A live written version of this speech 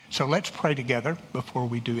So let's pray together before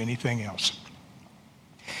we do anything else.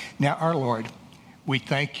 Now, our Lord, we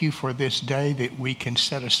thank you for this day that we can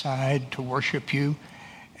set aside to worship you.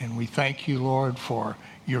 And we thank you, Lord, for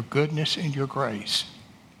your goodness and your grace.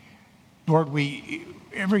 Lord,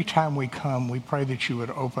 every time we come, we pray that you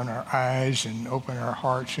would open our eyes and open our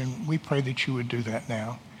hearts, and we pray that you would do that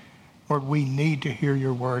now. Lord, we need to hear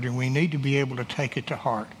your word, and we need to be able to take it to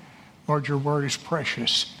heart. Lord, your word is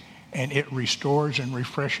precious, and it restores and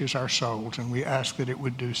refreshes our souls, and we ask that it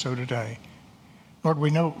would do so today. Lord,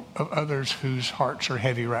 we know of others whose hearts are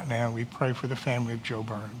heavy right now. We pray for the family of Joe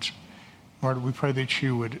Burns. Lord, we pray that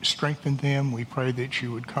you would strengthen them. We pray that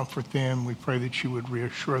you would comfort them. We pray that you would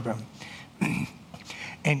reassure them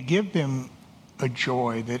and give them a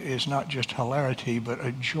joy that is not just hilarity, but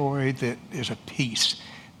a joy that is a peace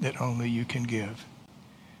that only you can give.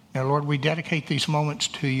 Now, Lord, we dedicate these moments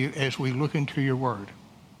to you as we look into your word.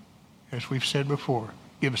 As we've said before,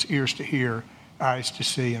 give us ears to hear, eyes to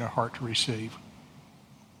see, and a heart to receive.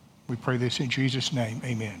 We pray this in Jesus' name.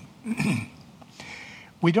 Amen.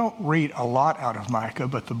 We don't read a lot out of Micah,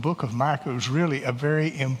 but the book of Micah is really a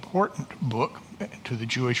very important book to the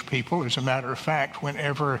Jewish people. As a matter of fact,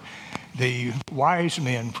 whenever the wise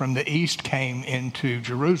men from the east came into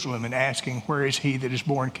Jerusalem and asking, where is he that is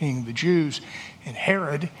born king of the Jews? And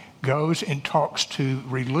Herod goes and talks to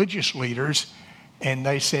religious leaders, and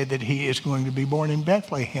they said that he is going to be born in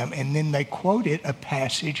Bethlehem. And then they quoted a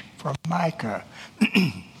passage from Micah.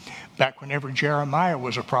 Back whenever Jeremiah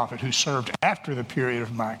was a prophet who served after the period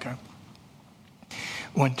of Micah.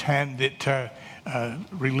 One time that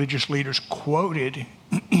religious leaders quoted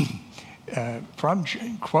from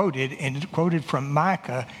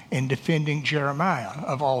Micah in defending Jeremiah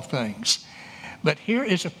of all things. But here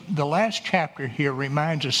is the last chapter here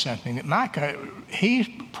reminds us something, that Micah,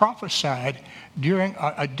 he prophesied during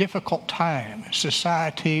a difficult time.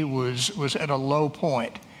 Society was at a low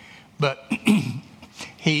point, but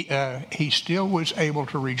he still was able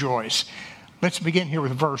to rejoice. Let's begin here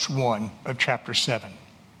with verse 1 of chapter 7.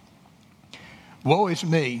 Woe is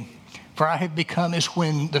me, for I have become as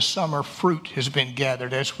when the summer fruit has been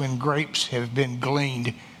gathered, as when grapes have been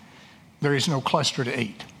gleaned. There is no cluster to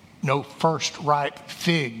eat, no first ripe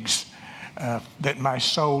figs that my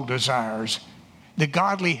soul desires. The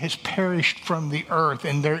godly has perished from the earth,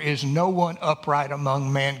 and there is no one upright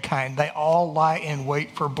among mankind. They all lie in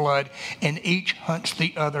wait for blood, and each hunts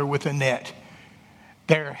the other with a net.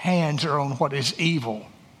 Their hands are on what is evil,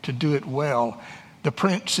 to do it well. The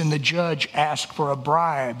prince and the judge ask for a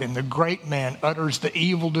bribe, and the great man utters the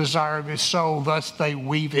evil desire of his soul. Thus they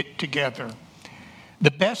weave it together.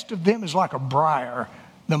 The best of them is like a briar,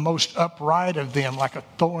 the most upright of them like a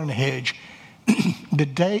thorn hedge. The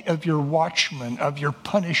day of your watchman, of your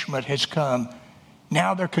punishment has come.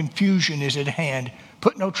 Now their confusion is at hand.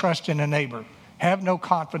 Put no trust in a neighbor. Have no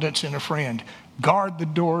confidence in a friend. Guard the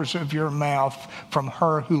doors of your mouth from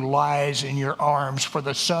her who lies in your arms. For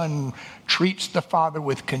the son treats the father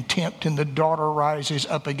with contempt, and the daughter rises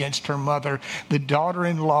up against her mother. The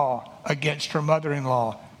daughter-in-law against her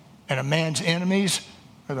mother-in-law. And a man's enemies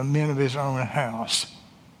are the men of his own house.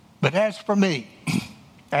 But as for me,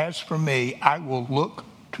 I will look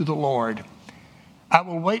to the Lord. I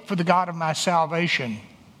will wait for the God of my salvation.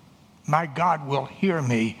 My God will hear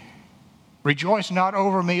me. Rejoice not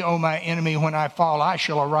over me, O my enemy. When I fall, I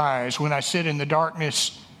shall arise. When I sit in the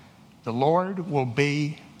darkness, the Lord will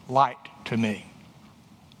be light to me.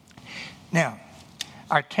 Now,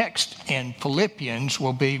 our text in Philippians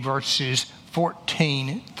will be verses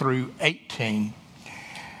 14 through 18.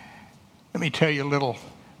 Let me tell you a little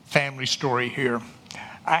family story here.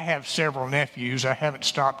 I have several nephews. I haven't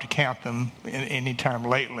stopped to count them any time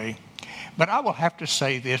lately. But I will have to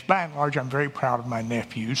say this. By and large, I'm very proud of my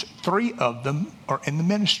nephews. 3 of them are in the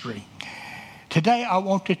ministry. Today, I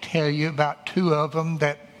want to tell you about 2 of them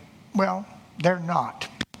that, well, they're not.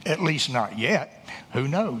 At least not yet. Who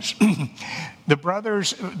knows? The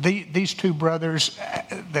brothers, these 2 brothers,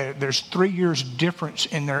 there's 3 years difference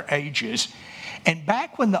in their ages. And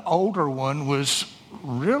back when the older one was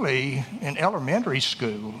really in elementary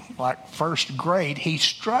school, like first grade, he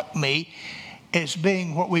struck me as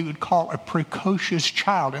being what we would call a precocious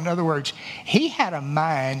child. In other words, he had a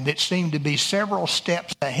mind that seemed to be several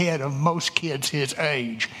steps ahead of most kids his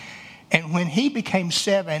age. And when he became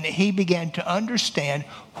 7, he began to understand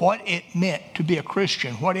what it meant to be a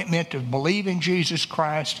Christian, what it meant to believe in Jesus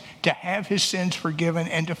Christ, to have his sins forgiven,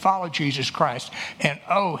 and to follow Jesus Christ. And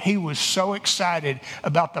oh, he was so excited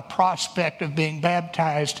about the prospect of being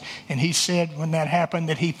baptized. And he said when that happened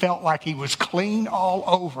that he felt like he was clean all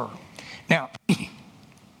over. Now,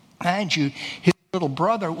 mind you, his little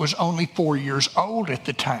brother was only 4 years old at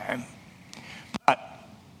the time. But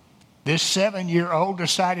this 7-year-old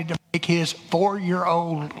decided to make his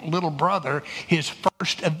 4-year-old little brother his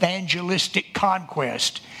first evangelistic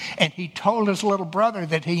conquest. And he told his little brother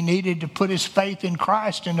that he needed to put his faith in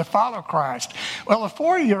Christ and to follow Christ. Well, a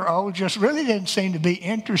 4-year-old just really didn't seem to be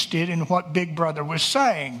interested in what Big Brother was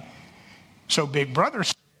saying. So Big Brother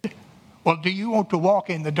said, well, do you want to walk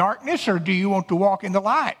in the darkness or do you want to walk in the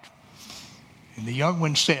light? And the young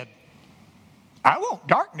one said, I want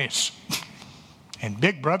darkness. And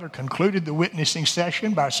Big Brother concluded the witnessing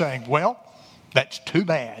session by saying, well, that's too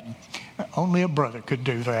bad. Only a brother could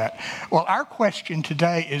do that. Well, our question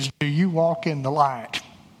today is, do you walk in the light?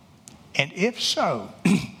 And if so,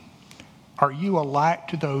 are you a light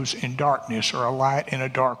to those in darkness or a light in a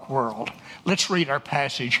dark world? Let's read our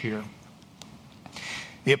passage here.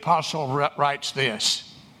 The apostle writes this,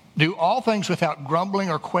 do all things without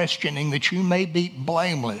grumbling or questioning, that you may be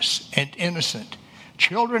blameless and innocent,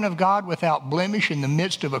 children of God without blemish in the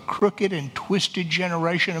midst of a crooked and twisted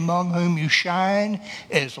generation, among whom you shine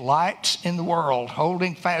as lights in the world,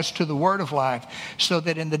 holding fast to the word of life, so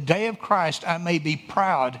that in the day of Christ I may be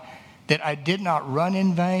proud that I did not run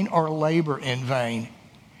in vain or labor in vain.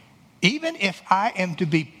 Even if I am to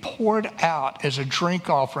be poured out as a drink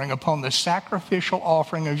offering upon the sacrificial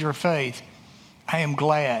offering of your faith, I am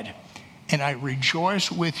glad, and I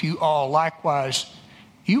rejoice with you all. Likewise,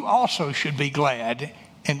 you also should be glad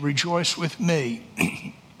and rejoice with me.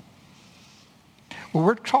 Well,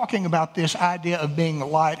 we're talking about this idea of being a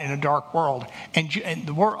light in a dark world. And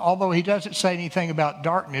the word, although he doesn't say anything about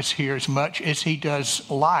darkness here as much as he does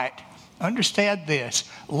light, understand this.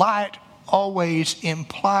 Light always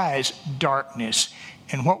implies darkness.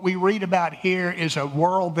 And what we read about here is a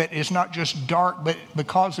world that is not just dark, but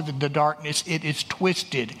because of the darkness, it is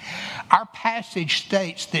twisted. Our passage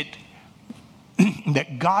states that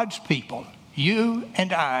that God's people, you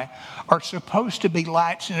and I, are supposed to be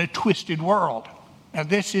lights in a twisted world. Now,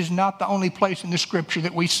 this is not the only place in the scripture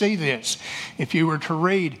that we see this. If you were to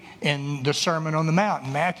read in the Sermon on the Mount,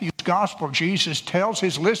 in Matthew's Gospel, Jesus tells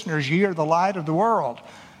his listeners, ye are the light of the world.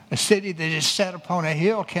 A city that is set upon a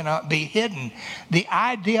hill cannot be hidden. The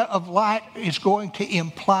idea of light is going to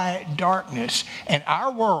imply darkness. And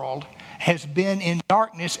our world has been in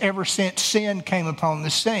darkness ever since sin came upon the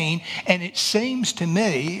scene. And it seems to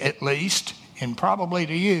me, at least, and probably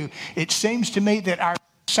to you, it seems to me that our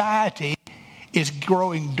society is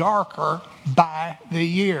growing darker by the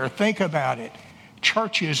year. Think about it.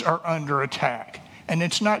 Churches are under attack. And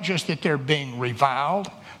it's not just that they're being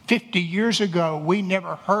reviled. 50 years ago, we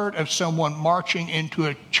never heard of someone marching into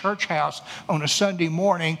a church house on a Sunday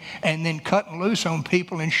morning and then cutting loose on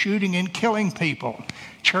people and shooting and killing people.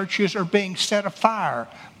 Churches are being set afire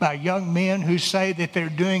by young men who say that they're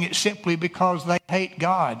doing it simply because they hate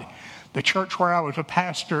God. The church where I was a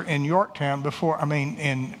pastor in Yorktown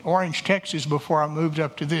in Orange, Texas, before I moved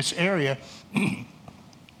up to this area,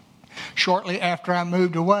 shortly after I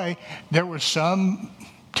moved away, there was some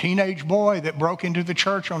teenage boy that broke into the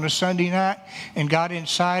church on a Sunday night and got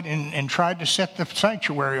inside and tried to set the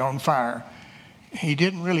sanctuary on fire. He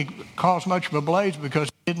didn't really cause much of a blaze because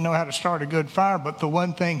he didn't know how to start a good fire, but the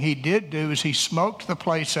one thing he did do is he smoked the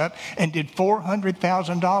place up and did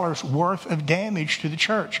 $400,000 worth of damage to the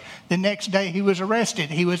church. The next day he was arrested.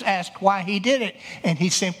 He was asked why he did it, and he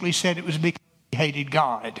simply said it was because he hated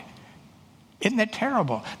God. Isn't that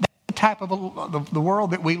terrible? That's the type of the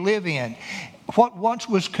world that we live in. What once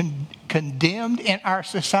was condemned in our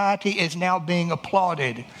society is now being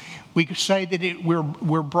applauded. We could say that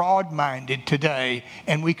we're broad-minded today,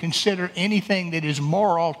 and we consider anything that is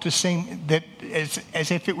moral to seem that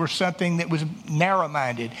as if it were something that was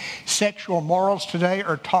narrow-minded. Sexual morals today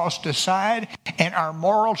are tossed aside, and our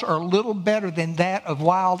morals are little better than that of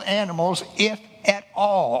wild animals, if at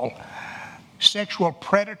all. Sexual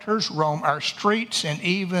predators roam our streets and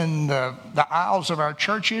even the aisles of our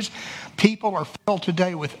churches. People are filled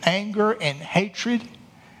today with anger and hatred.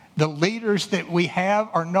 The leaders that we have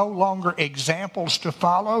are no longer examples to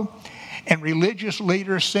follow, and religious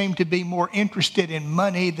leaders seem to be more interested in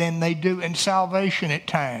money than they do in salvation at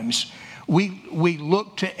times. We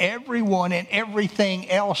look to everyone and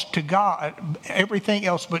everything else but God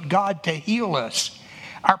to heal us.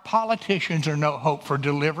 Our politicians are no hope for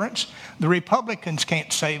deliverance. The Republicans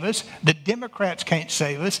can't save us. The Democrats can't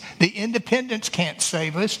save us. The independents can't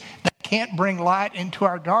save us. They can't bring light into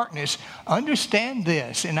our darkness. Understand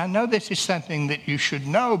this, and I know this is something that you should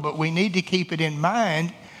know, but we need to keep it in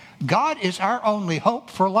mind. God is our only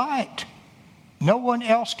hope for light. No one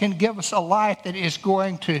else can give us a light that is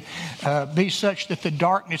going to be such that the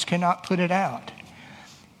darkness cannot put it out.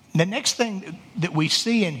 The next thing that we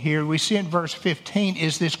see in here, we see in verse 15,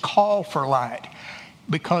 is this call for light.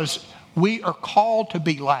 Because we are called to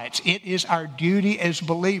be lights. It is our duty as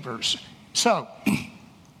believers. So,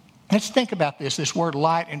 let's think about this word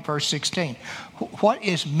light in verse 16. What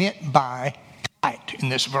is meant by light in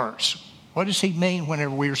this verse? What does he mean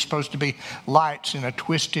whenever we are supposed to be lights in a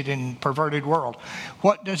twisted and perverted world?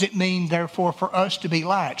 What does it mean, therefore, for us to be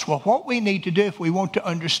lights? Well, what we need to do if we want to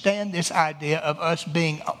understand this idea of us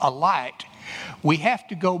being a light, we have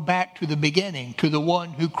to go back to the beginning, to the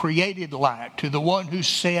one who created light, to the one who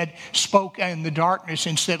spoke in the darkness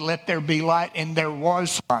and said, let there be light, and there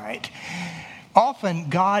was light. Often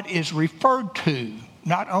God is referred to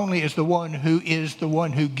not only as the one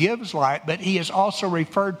who gives light, but he is also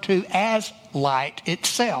referred to as light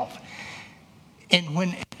itself. And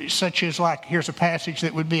when, such as like, here's a passage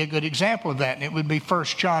that would be a good example of that, and it would be 1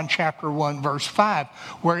 John chapter 1, verse 5,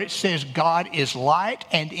 where it says, God is light,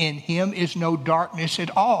 and in him is no darkness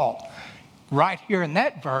at all. Right here in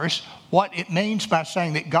that verse, what it means by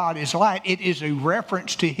saying that God is light, it is a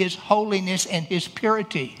reference to his holiness and his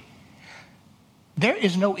purity. There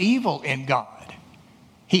is no evil in God.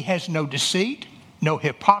 He has no deceit, no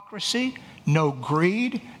hypocrisy, no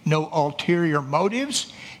greed, no ulterior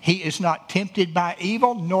motives. He is not tempted by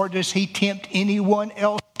evil, nor does he tempt anyone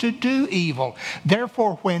else to do evil.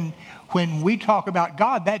 Therefore, when we talk about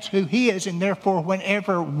God, that's who he is, and therefore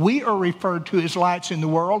whenever we are referred to as lights in the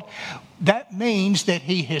world, that means that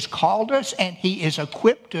he has called us and he has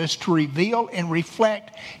equipped us to reveal and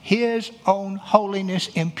reflect his own holiness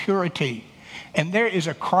and purity. And there is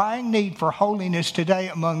a crying need for holiness today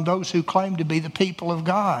among those who claim to be the people of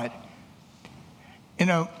God. You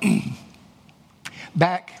know,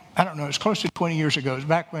 back, I don't know, it's close to 20 years ago. It was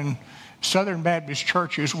back when Southern Baptist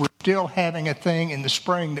churches were still having a thing in the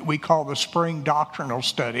spring that we call the spring doctrinal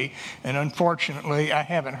study. And unfortunately, I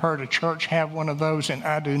haven't heard a church have one of those, and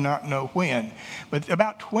I do not know when. But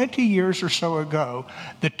about 20 years or so ago,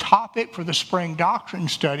 the topic for the spring doctrine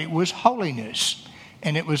study was holiness.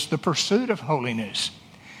 And it was the pursuit of holiness.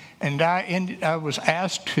 And I was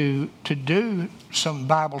asked to do some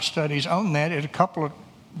Bible studies on that at a couple of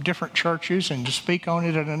different churches and to speak on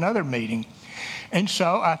it at another meeting. And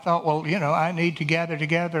so I thought, well, you know, I need to gather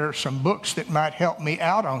together some books that might help me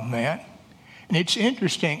out on that. And it's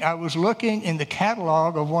interesting. I was looking in the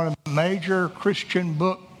catalog of one of the major Christian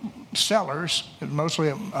book sellers, mostly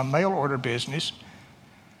a mail order business.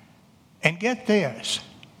 And get this,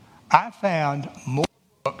 I found more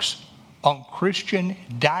books on Christian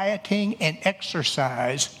dieting and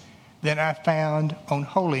exercise than I found on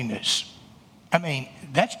holiness. I mean,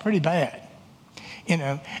 that's pretty bad. You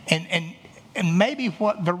know, and maybe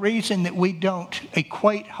the reason that we don't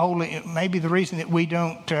equate maybe the reason that we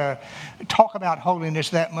don't talk about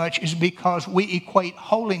holiness that much is because we equate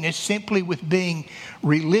holiness simply with being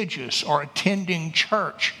religious or attending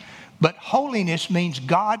church. But holiness means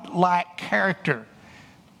God-like character.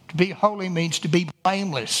 To be holy means to be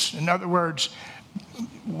blameless. In other words,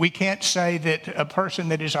 we can't say that a person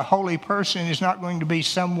that is a holy person is not going to be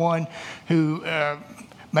someone who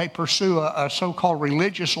may pursue a so-called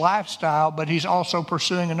religious lifestyle, but he's also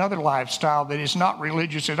pursuing another lifestyle that is not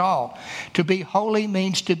religious at all. To be holy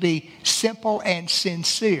means to be simple and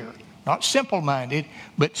sincere. Not simple-minded,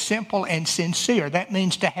 but simple and sincere. That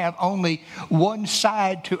means to have only one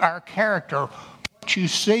side to our character. What you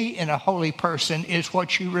see in a holy person is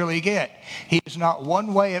what you really get. He is not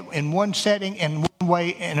one way in one setting and one way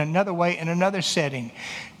in another setting.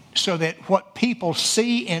 So that what people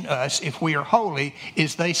see in us, if we are holy,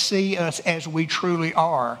 is they see us as we truly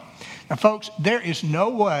are. Now, folks, there is no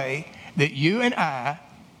way that you and I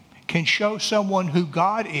can show someone who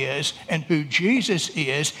God is and who Jesus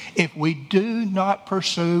is if we do not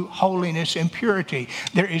pursue holiness and purity.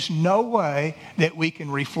 There is no way that we can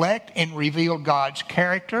reflect and reveal God's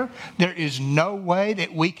character. There is no way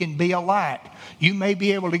that we can be a light. You may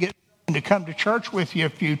be able to get to come to church with you a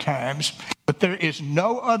few times, but there is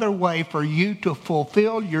no other way for you to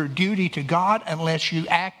fulfill your duty to God unless you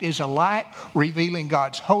act as a light, revealing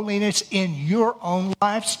God's holiness in your own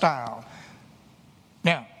lifestyle.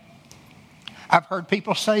 Now, I've heard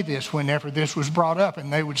people say this whenever this was brought up,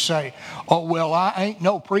 and they would say, oh, well, I ain't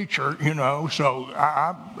no preacher, you know, so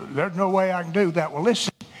there's no way I can do that. Well,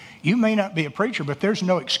 listen, you may not be a preacher, but there's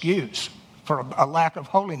no excuse for a lack of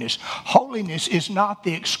holiness. Holiness is not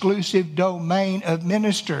the exclusive domain of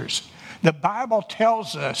ministers. The Bible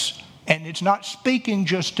tells us, and it's not speaking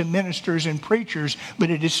just to ministers and preachers, but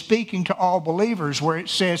it is speaking to all believers, where it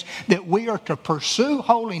says that we are to pursue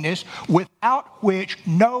holiness without which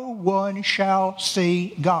no one shall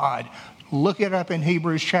see God. Look it up in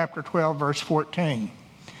Hebrews chapter 12, verse 14.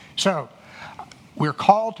 So, we're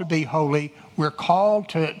called to be holy. We're called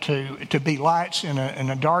to be lights in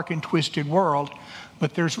a dark and twisted world.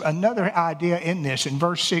 But there's another idea in this. In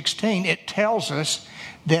verse 16, it tells us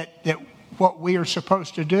that what we are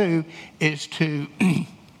supposed to do is to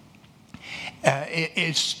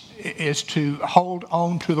is to hold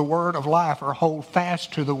on to the word of life, or hold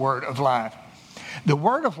fast to the word of life. The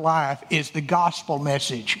word of life is the gospel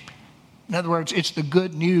message. In other words, it's the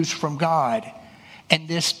good news from God. And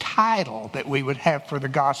this title that we would have for the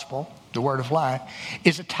gospel, the word of life,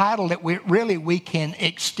 is a title that we can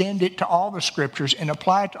extend it to all the scriptures and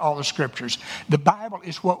apply it to all the scriptures. The Bible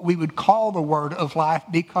is what we would call the word of life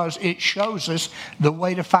because it shows us the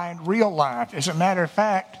way to find real life. As a matter of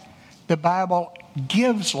fact, the Bible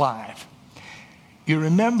gives life. You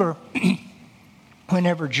remember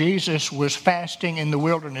whenever Jesus was fasting in the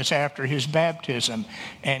wilderness after his baptism,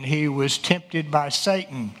 and he was tempted by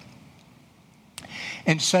Satan.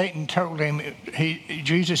 And Satan told him,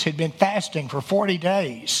 Jesus had been fasting for 40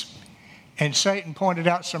 days. And Satan pointed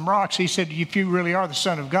out some rocks. He said, if you really are the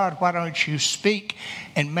Son of God, why don't you speak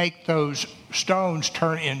and make those stones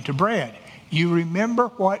turn into bread? You remember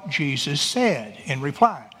what Jesus said in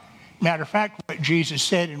reply. Matter of fact, what Jesus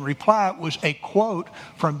said in reply was a quote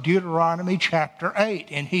from Deuteronomy chapter 8.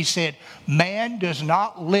 And he said, man does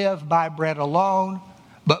not live by bread alone,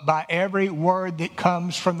 but by every word that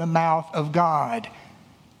comes from the mouth of God.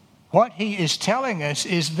 What he is telling us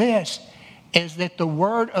is this, is that the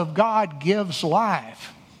word of God gives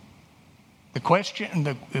life. The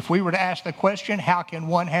question, if we were to ask the question, how can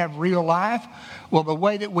one have real life? Well, the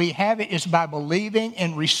way that we have it is by believing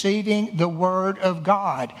and receiving the word of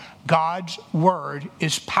God. God's word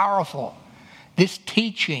is powerful. This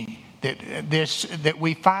teaching that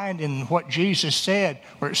we find in what Jesus said,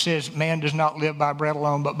 where it says, man does not live by bread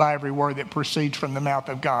alone, but by every word that proceeds from the mouth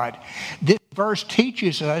of God. This verse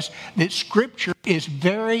teaches us that Scripture is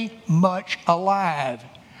very much alive.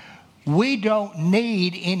 We don't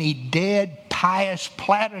need any dead, pious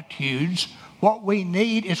platitudes. What we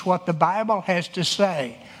need is what the Bible has to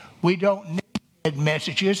say. We don't need dead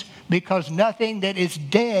messages, because nothing that is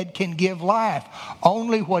dead can give life.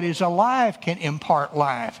 Only what is alive can impart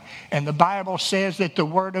life. And the Bible says that the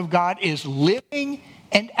Word of God is living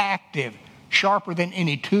and active, sharper than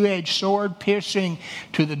any two-edged sword, piercing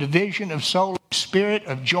to the division of soul and spirit,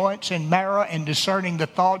 of joints and marrow, and discerning the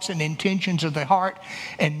thoughts and intentions of the heart.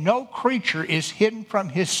 And no creature is hidden from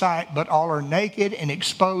his sight, but all are naked and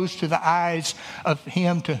exposed to the eyes of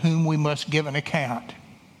him to whom we must give an account.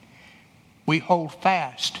 We hold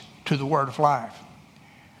fast to the word of life.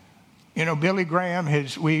 You know, Billy Graham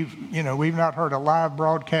we've not heard a live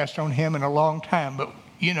broadcast on him in a long time, but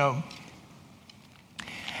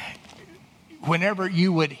whenever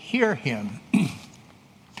you would hear him,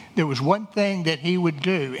 there was one thing that he would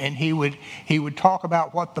do, and he would talk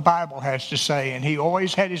about what the Bible has to say, and he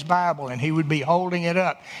always had his Bible, and he would be holding it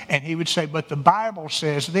up, and he would say, but the Bible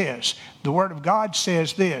says this, the Word of God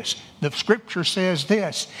says this, the Scripture says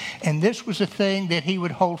this, and this was the thing that he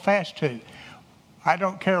would hold fast to. I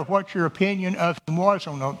don't care what your opinion of him was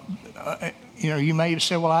on you may have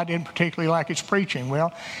said, well, I didn't particularly like his preaching.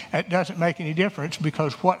 Well, that doesn't make any difference,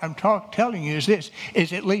 because what I'm telling you is this,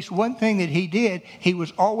 is at least one thing that he did, he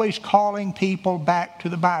was always calling people back to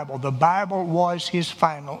the Bible. The Bible was his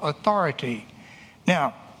final authority.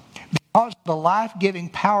 Now, because of the life-giving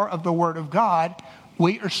power of the Word of God,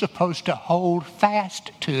 we are supposed to hold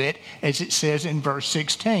fast to it, as it says in verse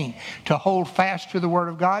 16. To hold fast to the Word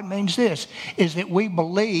of God means this, is that we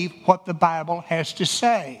believe what the Bible has to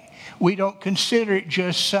say. We don't consider it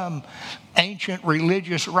just some ancient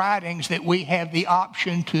religious writings that we have the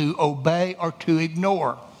option to obey or to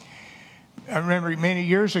ignore. I remember many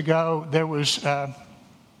years ago there was a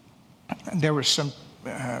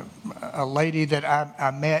lady that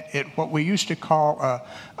I met at what we used to call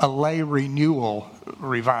a lay renewal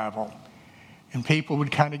revival. And people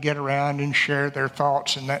would kind of get around and share their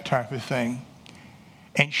thoughts and that type of thing.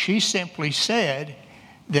 And she simply said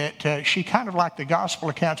that she kind of liked the gospel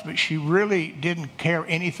accounts, but she really didn't care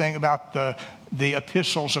anything about the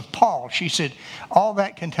epistles of Paul. She said, all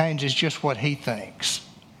that contains is just what he thinks.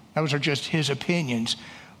 Those are just his opinions.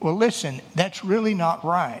 Well, listen, that's really not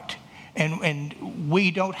right. And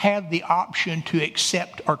we don't have the option to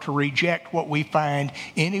accept or to reject what we find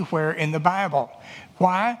anywhere in the Bible.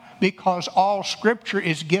 Why? Because all Scripture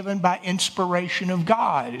is given by inspiration of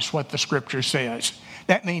God, is what the Scripture says.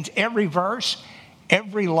 That means every verse,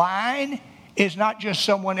 every line is not just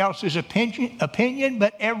someone else's opinion,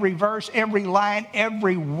 but every verse, every line,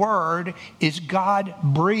 every word is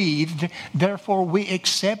God-breathed. Therefore, we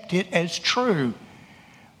accept it as true.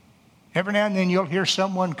 Every now and then you'll hear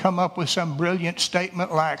someone come up with some brilliant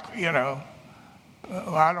statement like,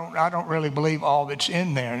 I don't really believe all that's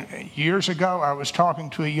in there. Years ago, I was talking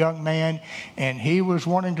to a young man, and he was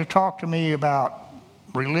wanting to talk to me about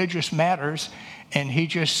religious matters, and he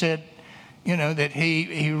just said, that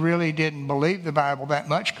he really didn't believe the Bible that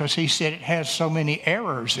much because he said it has so many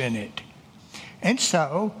errors in it. And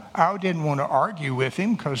so I didn't want to argue with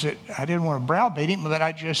him because I didn't want to browbeat him, but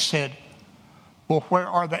I just said, well, where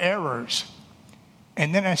are the errors?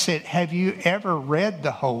 And then I said, have you ever read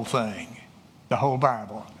the whole thing, the whole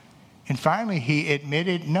Bible? And finally he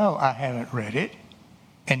admitted, no, I haven't read it.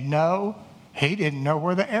 And no, he didn't know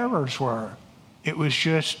where the errors were. It was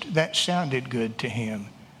just that sounded good to him.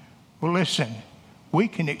 Well, listen, we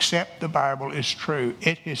can accept the Bible as true.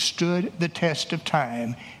 It has stood the test of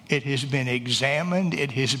time. It has been examined.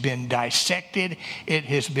 It has been dissected. It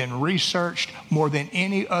has been researched more than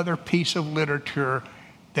any other piece of literature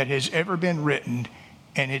that has ever been written.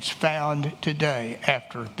 And it's found today,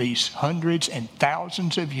 after these hundreds and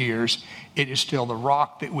thousands of years, it is still the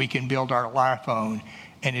rock that we can build our life on.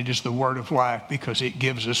 And it is the word of life because it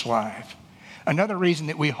gives us life. Another reason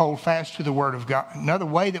that we hold fast to the Word of God, another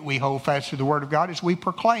way that we hold fast to the Word of God is we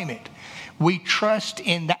proclaim it. We trust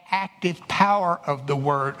in the active power of the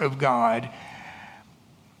Word of God.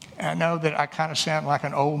 I know that I kind of sound like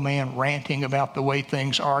an old man ranting about the way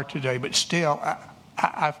things are today, but still,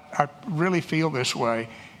 I really feel this way.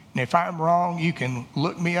 And if I'm wrong, you can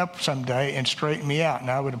look me up someday and straighten me out,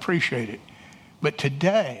 and I would appreciate it. But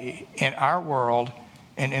today, in our world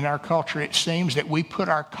and in our culture, it seems that we put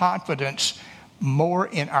our confidence more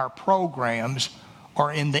in our programs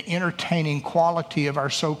or in the entertaining quality of our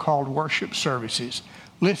so-called worship services.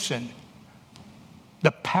 Listen, the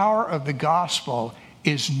power of the gospel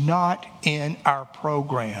is not in our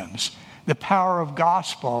programs. The power of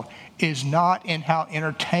gospel is not in how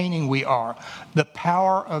entertaining we are. The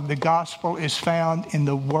power of the gospel is found in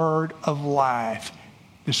the word of life,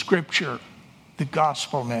 the scripture, the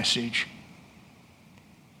gospel message.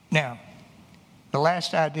 Now, the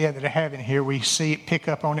last idea that I have in here, we see it pick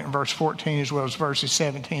up on it in verse 14 as well as verses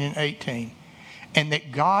 17 and 18. And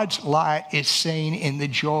that God's light is seen in the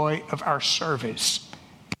joy of our service.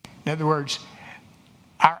 In other words,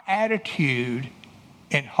 our attitude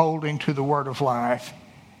in holding to the word of life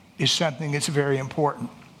is something that's very important.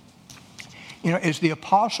 As the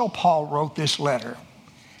Apostle Paul wrote this letter,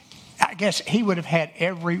 I guess he would have had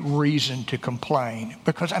every reason to complain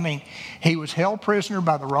because, he was held prisoner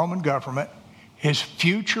by the Roman government. His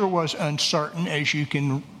future was uncertain, as you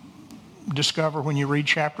can discover when you read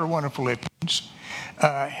chapter 1 of Philippians.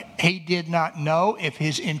 He did not know if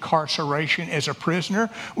his incarceration as a prisoner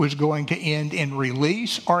was going to end in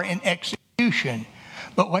release or in execution.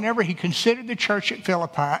 But whenever he considered the church at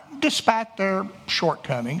Philippi, despite their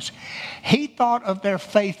shortcomings, he thought of their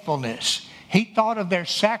faithfulness. He thought of their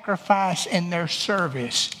sacrifice and their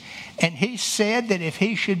service. And he said that if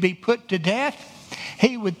he should be put to death,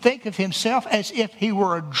 he would think of himself as if he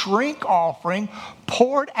were a drink offering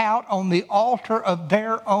poured out on the altar of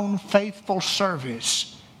their own faithful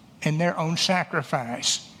service and their own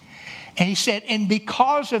sacrifice. And he said, and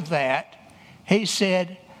because of that, he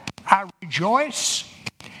said, I rejoice,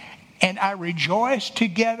 and I rejoice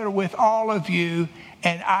together with all of you,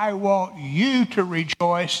 and I want you to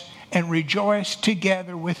rejoice and rejoice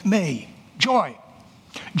together with me. Joy.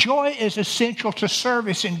 Joy is essential to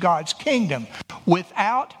service in God's kingdom.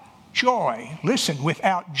 Without joy, listen,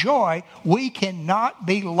 without joy, we cannot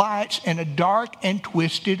be lights in a dark and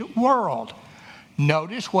twisted world.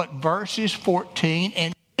 Notice what verses 14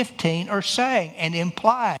 and 15 are saying and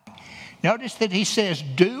implying. Notice that he says,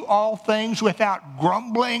 do all things without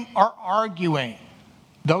grumbling or arguing.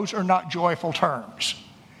 Those are not joyful terms.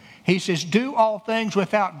 He says, do all things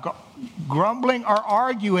without grumbling or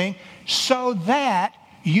arguing so that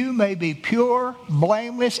you may be pure,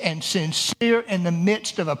 blameless, and sincere in the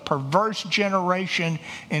midst of a perverse generation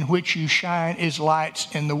in which you shine as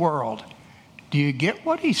lights in the world. Do you get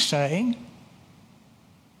what he's saying?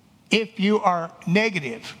 If you are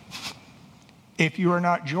negative, if you are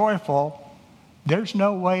not joyful, there's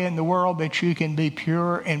no way in the world that you can be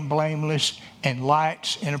pure and blameless and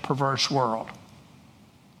lights in a perverse world.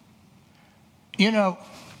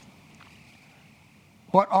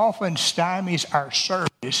 What often stymies our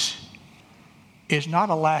service is not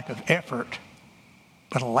a lack of effort,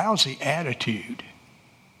 but a lousy attitude.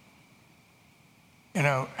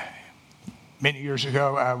 Many years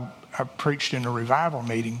ago, I preached in a revival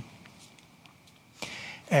meeting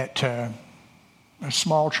at a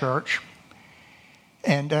small church,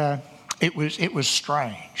 and it was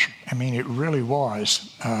strange. It really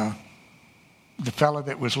was. The fellow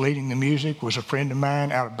that was leading the music was a friend of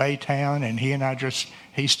mine out of Baytown, and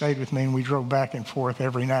he stayed with me, and we drove back and forth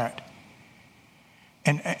every night.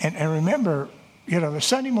 And I remember, the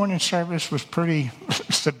Sunday morning service was pretty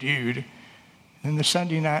subdued, and the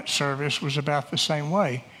Sunday night service was about the same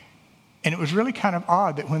way. And it was really kind of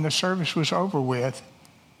odd that when the service was over with,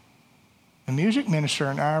 the music minister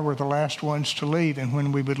and I were the last ones to leave, and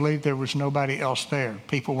when we would leave, there was nobody else there.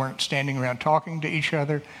 People weren't standing around talking to each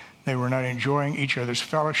other. They were not enjoying each other's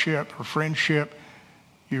fellowship or friendship.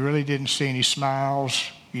 You really didn't see any smiles.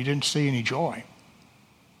 You didn't see any joy.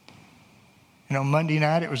 And on Monday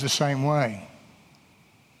night, it was the same way.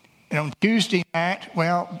 And on Tuesday night,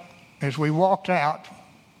 well, as we walked out,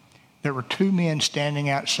 there were two men standing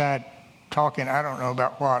outside talking, I don't know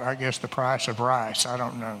about what, I guess the price of rice, I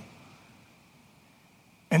don't know.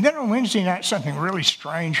 And then on Wednesday night, something really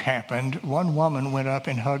strange happened. One woman went up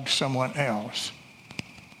and hugged someone else.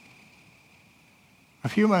 A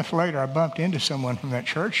few months later, I bumped into someone from that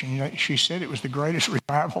church, and she said it was the greatest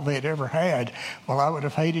revival they had ever had. Well, I would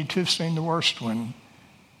have hated to have seen the worst one.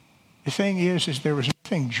 The thing is there was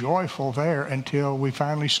nothing joyful there until we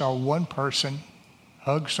finally saw one person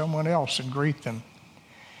hug someone else and greet them.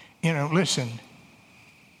 Listen,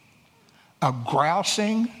 a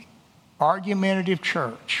grousing, argumentative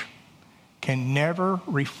church can never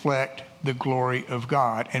reflect the glory of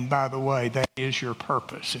God. And by the way, that is your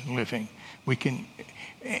purpose in living. The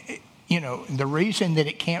reason that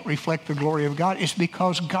it can't reflect the glory of God is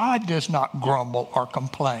because God does not grumble or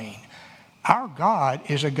complain. Our God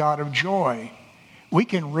is a God of joy. We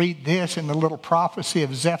can read this in the little prophecy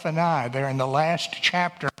of Zephaniah there in the last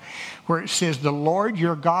chapter, where it says, the Lord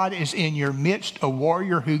your God is in your midst, a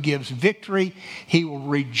warrior who gives victory. He will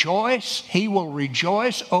rejoice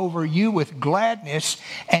over you with gladness,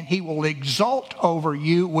 and he will exult over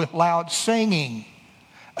you with loud singing.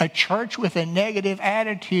 A church with a negative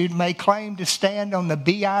attitude may claim to stand on the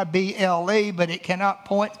Bible, but it cannot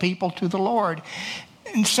point people to the Lord.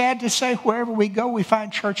 And sad to say, wherever we go, we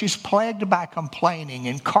find churches plagued by complaining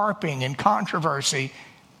and carping and controversy.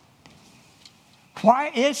 Why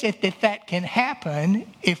is it that can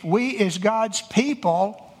happen if we as God's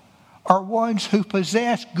people are ones who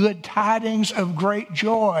possess good tidings of great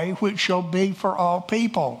joy, which shall be for all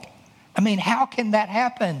people? How can that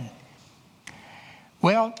happen?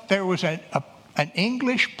 Well, there was an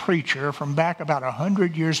English preacher from back about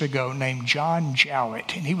 100 years ago named John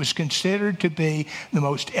Jowett, and he was considered to be the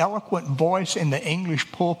most eloquent voice in the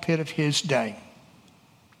English pulpit of his day.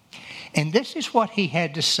 And this is what he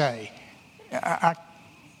had to say. I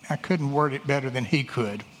couldn't word it better than he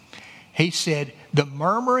could. He said, the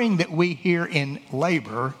murmuring that we hear in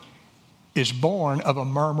labor is born of a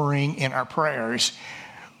murmuring in our prayers.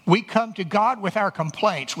 We come to God with our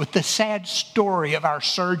complaints, with the sad story of our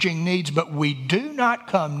surging needs, but we do not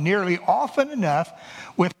come nearly often enough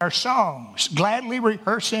with our songs, gladly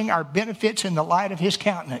rehearsing our benefits in the light of his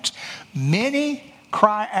countenance. Many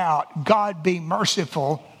cry out, God be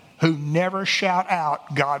merciful, who never shout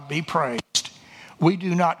out, God be praised. We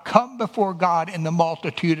do not come before God in the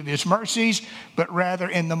multitude of his mercies, but rather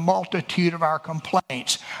in the multitude of our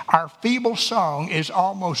complaints. Our feeble song is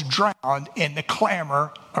almost drowned in the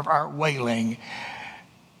clamor of our wailing.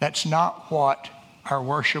 That's not what our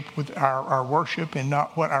worship and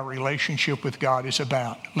not what our relationship with God is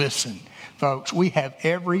about. Listen, folks, we have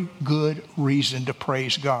every good reason to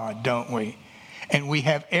praise God, don't we? And we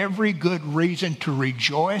have every good reason to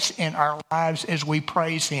rejoice in our lives as we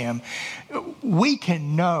praise him. We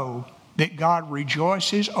can know that God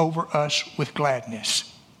rejoices over us with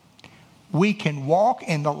gladness. We can walk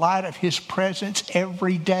in the light of his presence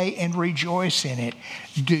every day and rejoice in it.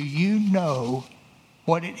 Do you know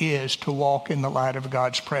what it is to walk in the light of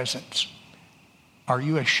God's presence? Are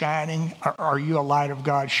you a light of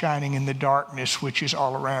God shining in the darkness which is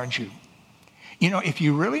all around you? If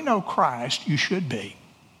you really know Christ, you should be.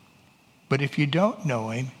 But if you don't know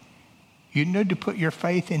him, you need to put your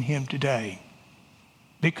faith in him today.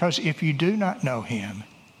 Because if you do not know him,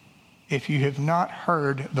 if you have not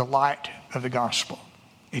heard the light of the gospel,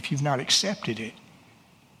 if you've not accepted it,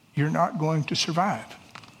 you're not going to survive.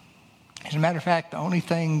 As a matter of fact, the only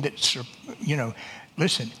thing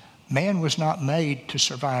listen, man was not made to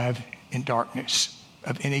survive in darkness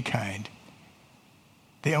of any kind.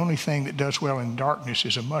 The only thing that does well in darkness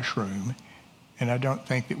is a mushroom, and I don't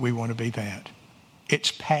think that we want to be that.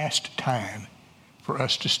 It's past time for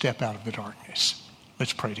us to step out of the darkness.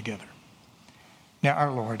 Let's pray together. Now,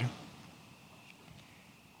 our Lord,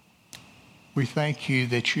 we thank you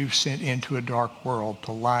that you've sent into a dark world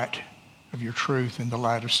the light of your truth and the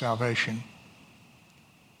light of salvation.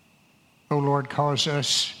 Oh, Lord, cause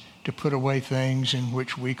us to put away things in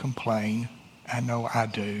which we complain. I know I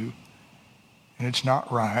do. And it's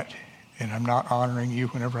not right, and I'm not honoring you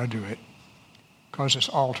whenever I do it. Cause us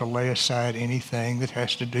all to lay aside anything that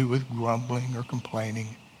has to do with grumbling or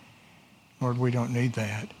complaining. Lord, we don't need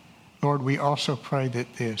that. Lord, we also pray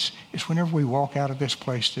that this is whenever we walk out of this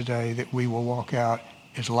place today, that we will walk out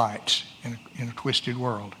as lights in a twisted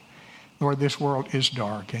world. Lord, this world is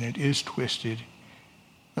dark and it is twisted.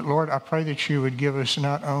 But Lord, I pray that you would give us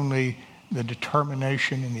not only the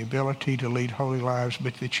determination and the ability to lead holy lives,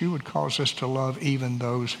 but that you would cause us to love even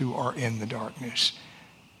those who are in the darkness,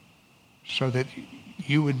 so that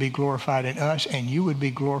you would be glorified in us and you would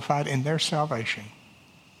be glorified in their salvation.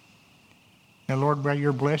 Now, Lord, may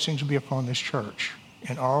your blessings be upon this church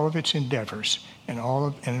and all of its endeavors and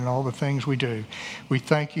in all the things we do. We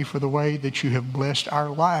thank you for the way that you have blessed our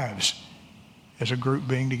lives as a group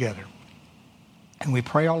being together. And we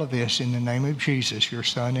pray all of this in the name of Jesus, your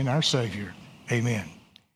Son and our Savior. Amen.